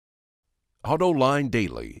AutoLine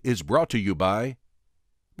Daily is brought to you by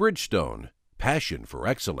Bridgestone, passion for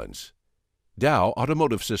excellence. Dow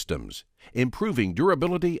Automotive Systems, improving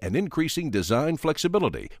durability and increasing design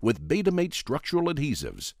flexibility with Betamate structural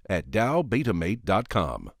adhesives at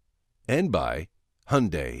dowbetamate.com. And by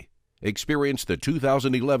Hyundai. Experience the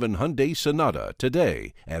 2011 Hyundai Sonata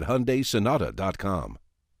today at HyundaiSonata.com.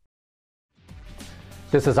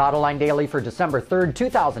 This is AutoLine Daily for December 3rd,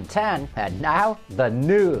 2010, and now the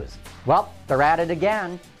news. Well, they're at it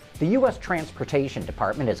again. The U.S. Transportation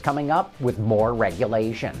Department is coming up with more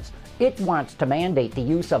regulations. It wants to mandate the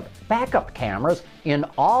use of backup cameras in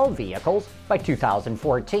all vehicles by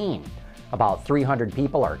 2014. About 300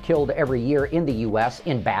 people are killed every year in the U.S.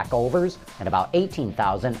 in backovers, and about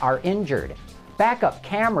 18,000 are injured. Backup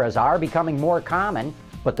cameras are becoming more common,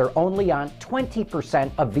 but they're only on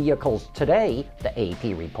 20% of vehicles today, the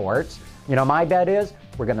AP reports. You know, my bet is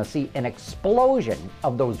we're going to see an explosion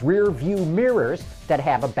of those rear view mirrors that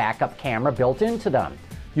have a backup camera built into them.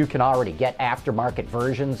 You can already get aftermarket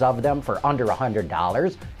versions of them for under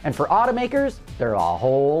 $100, and for automakers, they're a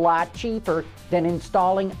whole lot cheaper than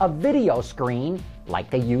installing a video screen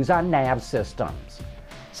like they use on nav systems.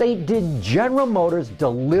 Say, did General Motors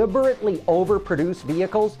deliberately overproduce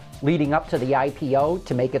vehicles leading up to the IPO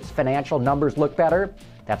to make its financial numbers look better?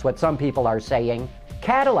 That's what some people are saying.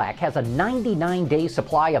 Cadillac has a 99-day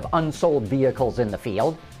supply of unsold vehicles in the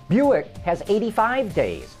field. Buick has 85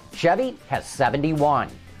 days. Chevy has 71.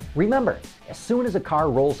 Remember, as soon as a car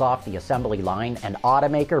rolls off the assembly line, an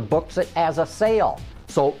automaker books it as a sale.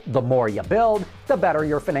 So the more you build, the better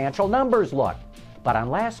your financial numbers look. But on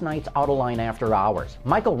last night's AutoLine After Hours,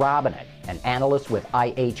 Michael Robinet, an analyst with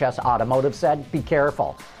IHS Automotive, said, be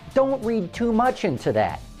careful. Don't read too much into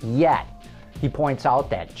that yet. He points out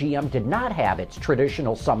that GM did not have its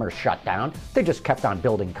traditional summer shutdown. They just kept on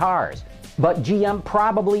building cars. But GM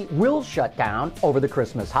probably will shut down over the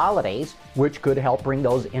Christmas holidays, which could help bring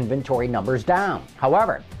those inventory numbers down.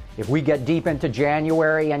 However, if we get deep into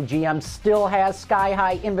January and GM still has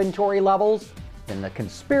sky-high inventory levels, then the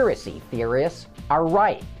conspiracy theorists are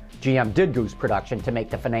right. GM did goose production to make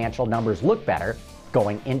the financial numbers look better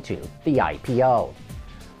going into the IPO.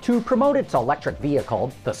 To promote its electric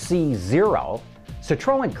vehicle, the C0,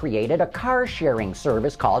 Citroën created a car-sharing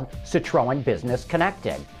service called Citroën Business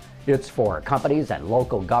Connected. It's for companies and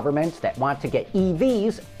local governments that want to get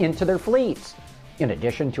EVs into their fleets. In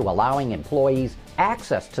addition to allowing employees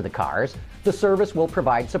access to the cars, the service will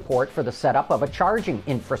provide support for the setup of a charging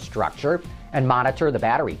infrastructure and monitor the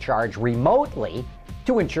battery charge remotely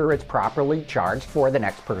to ensure it's properly charged for the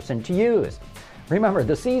next person to use. Remember,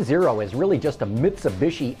 the C0 is really just a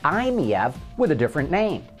Mitsubishi i-MiEV with a different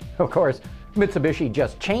name. Of course, Mitsubishi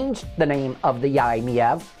just changed the name of the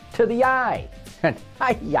i-MiEV to the i. And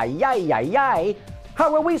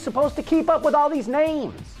how are we supposed to keep up with all these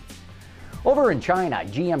names? Over in China,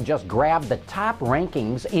 GM just grabbed the top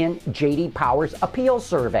rankings in J.D. Power's appeal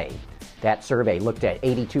survey. That survey looked at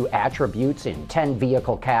 82 attributes in 10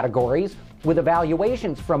 vehicle categories with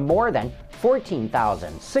evaluations from more than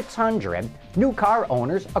 14,600 new car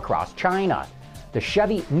owners across China. The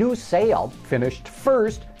Chevy New Sail finished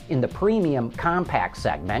first in the premium compact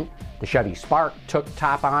segment. The Chevy Spark took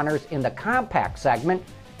top honors in the compact segment,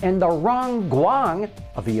 and the Rongguang,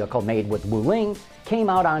 a vehicle made with Wuling, came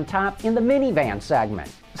out on top in the minivan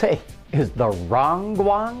segment. Say, is the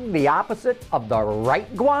Rongguang the opposite of the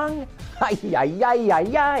right Guang?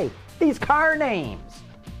 These car names.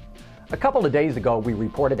 A couple of days ago, we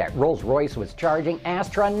reported that Rolls-Royce was charging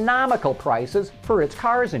astronomical prices for its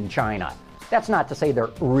cars in China. That's not to say they're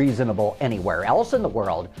reasonable anywhere else in the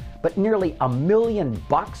world, but nearly $1 million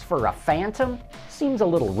for a Phantom seems a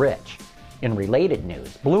little rich. In related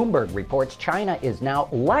news, Bloomberg reports China is now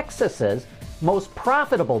Lexus's most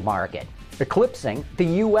profitable market, eclipsing the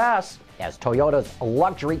U.S. as Toyota's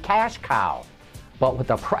luxury cash cow. But with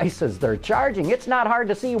the prices they're charging, it's not hard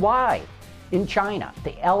to see why. In China,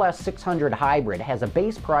 the LS600 hybrid has a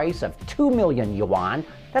base price of 2 million yuan.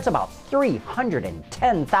 That's about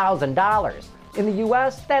 $310,000. In the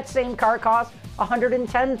U.S., that same car costs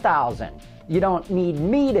 $110,000. You don't need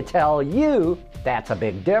me to tell you that's a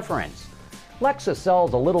big difference. Lexus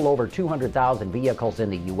sells a little over 200,000 vehicles in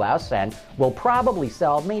the U.S. and will probably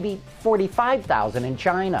sell maybe 45,000 in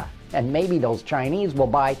China. And maybe those Chinese will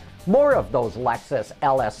buy more of those Lexus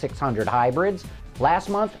LS600 hybrids. Last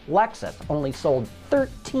month, Lexus only sold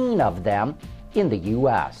 13 of them in the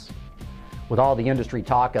U.S. With all the industry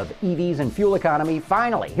talk of EVs and fuel economy,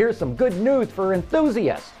 finally, here's some good news for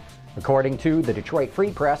enthusiasts. According to the Detroit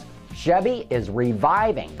Free Press, Chevy is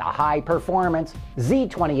reviving the high-performance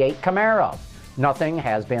Z28 Camaro. Nothing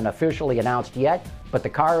has been officially announced yet, but the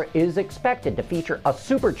car is expected to feature a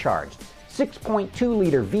supercharged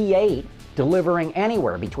 6.2-liter V8 delivering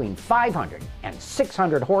anywhere between 500 and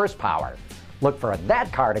 600 horsepower. Look for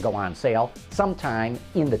that car to go on sale sometime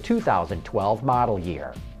in the 2012 model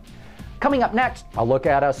year. Coming up next, a look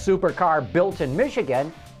at a supercar built in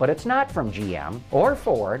Michigan, but it's not from GM or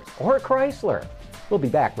Ford or Chrysler. We'll be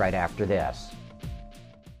back right after this.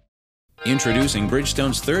 Introducing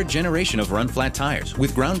Bridgestone's third generation of run-flat tires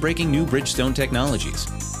with groundbreaking new Bridgestone technologies.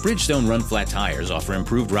 Bridgestone run-flat tires offer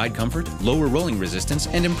improved ride comfort, lower rolling resistance,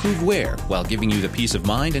 and improved wear while giving you the peace of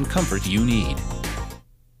mind and comfort you need.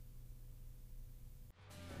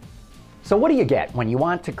 So what do you get when you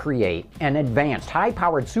want to create an advanced,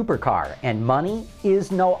 high-powered supercar and money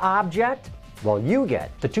is no object? Well, you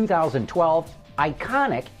get the 2012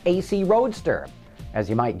 iconic AC Roadster. As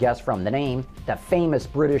you might guess from the name, the famous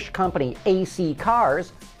British company AC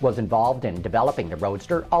Cars was involved in developing the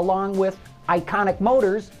Roadster along with Iconic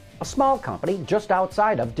Motors, a small company just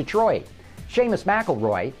outside of Detroit. Seamus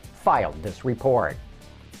McElroy filed this report.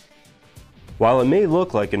 While it may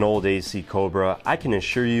look like an old AC Cobra, I can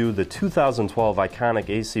assure you the 2012 iconic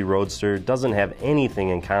AC Roadster doesn't have anything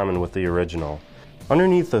in common with the original.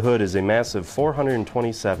 Underneath the hood is a massive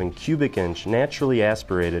 427 cubic inch naturally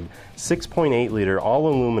aspirated 6.8-liter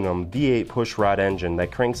all-aluminum V8 pushrod engine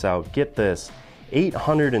that cranks out, get this,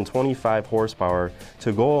 825 horsepower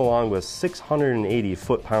to go along with 680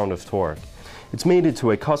 foot-pound of torque. It's mated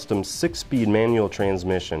to a custom 6-speed manual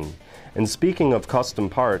transmission. And speaking of custom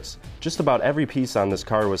parts, just about every piece on this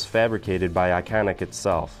car was fabricated by Iconic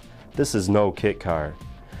itself. This is no kit car.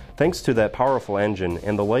 Thanks to that powerful engine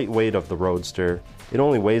and the light weight of the Roadster, it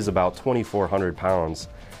only weighs about 2,400 pounds.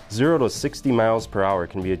 0 to 60 miles per hour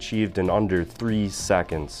can be achieved in under 3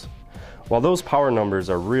 seconds. While those power numbers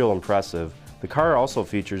are real impressive, the car also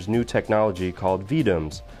features new technology called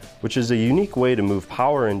VDIMS, which is a unique way to move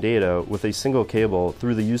power and data with a single cable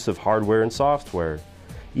through the use of hardware and software.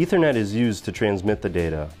 Ethernet is used to transmit the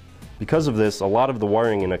data. Because of this, a lot of the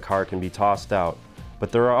wiring in a car can be tossed out,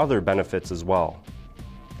 but there are other benefits as well.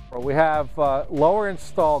 We have lower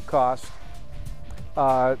install cost,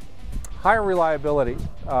 higher reliability.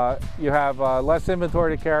 You have less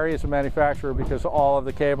inventory to carry as a manufacturer because all of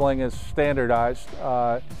the cabling is standardized.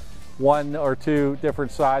 1 or 2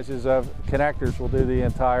 different sizes of connectors will do the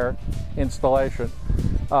entire installation.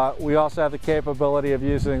 We also have the capability of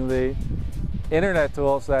using the internet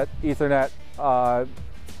tools that Ethernet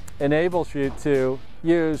enables you to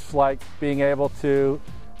use, like being able to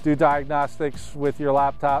do diagnostics with your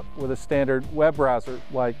laptop with a standard web browser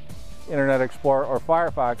like Internet Explorer or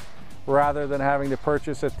Firefox, rather than having to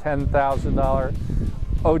purchase a $10,000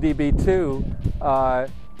 ODB2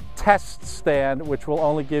 test stand, which will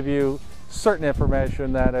only give you certain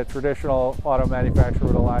information that a traditional auto manufacturer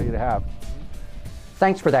would allow you to have.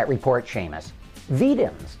 Thanks for that report, Seamus.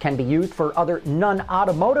 VDIMS can be used for other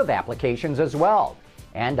non-automotive applications as well.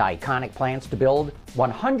 And Iconic plans to build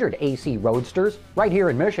 100 AC Roadsters right here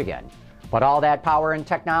in Michigan. But all that power and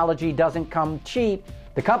technology doesn't come cheap.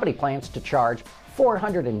 The company plans to charge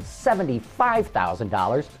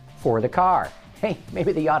 $475,000 for the car. Hey,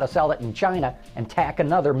 maybe they ought to sell it in China and tack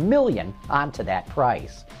another $1 million onto that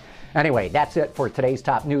price. Anyway, that's it for today's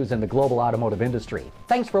top news in the global automotive industry.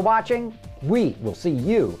 Thanks for watching. We will see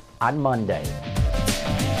you on Monday.